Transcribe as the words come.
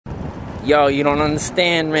Yo, you don't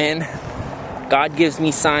understand, man. God gives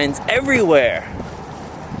me signs everywhere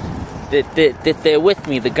that they're with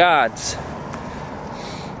me, the gods.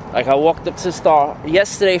 Like, I walked up to the star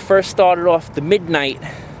yesterday. First started off the midnight,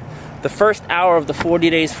 the first hour of the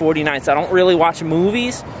 40 days, 40 nights. I don't really watch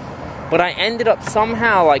movies, but I ended up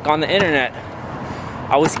somehow, like, on the internet.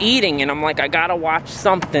 I was eating, and I'm like, I gotta watch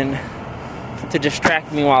something to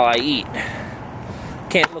distract me while I eat.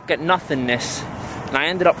 Can't look at nothingness. And I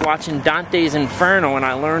ended up watching Dante's Inferno, and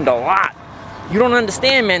I learned a lot. You don't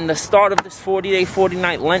understand, man. The start of this 40-day,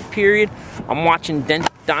 40-night Lent period, I'm watching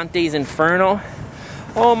Dante's Inferno.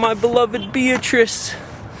 Oh, my beloved Beatrice.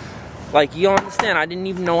 Like, you don't understand. I didn't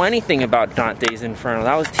even know anything about Dante's Inferno.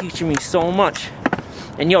 That was teaching me so much.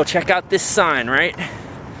 And, yo, check out this sign, right?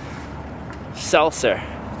 Seltzer.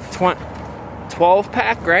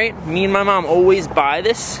 12-pack, right? Me and my mom always buy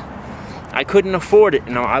this. I couldn't afford it.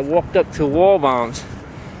 You know, I walked up to Waldbaum's,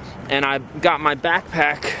 and I got my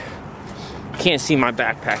backpack. Can't see my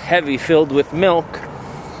backpack. Heavy, filled with milk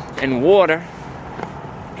and water.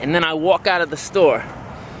 And then I walk out of the store.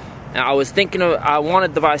 And I was thinking I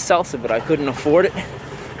wanted to buy seltzer, but I couldn't afford it.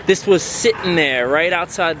 This was sitting there right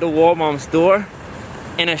outside the Waldbaum's door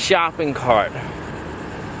in a shopping cart.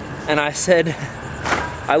 And I said,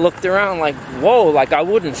 I looked around like, whoa, like I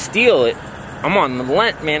wouldn't steal it. I'm on the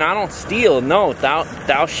Lent, man. I don't steal. No,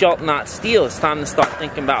 thou shalt not steal. It's time to start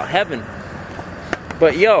thinking about heaven.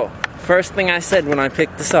 But yo, first thing I said when I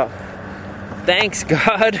picked this up, thanks,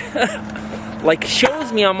 God. Like,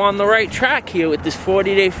 shows me I'm on the right track here with this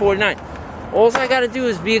 40-day, 40-night. All I gotta do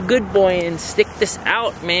is be a good boy and stick this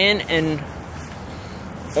out, man, and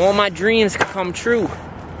all my dreams can come true.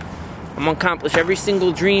 I'm gonna accomplish every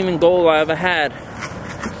single dream and goal I ever had.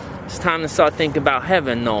 It's time to start thinking about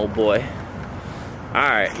heaven, though, boy.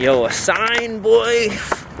 Alright, yo, a sign, boy.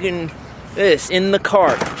 Fucking this in the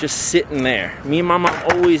cart, just sitting there. Me and my mom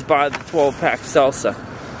always buy the 12-pack salsa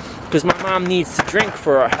because my mom needs to drink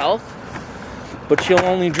for her health, but she'll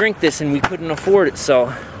only drink this, and we couldn't afford it, so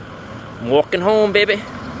I'm walking home, baby.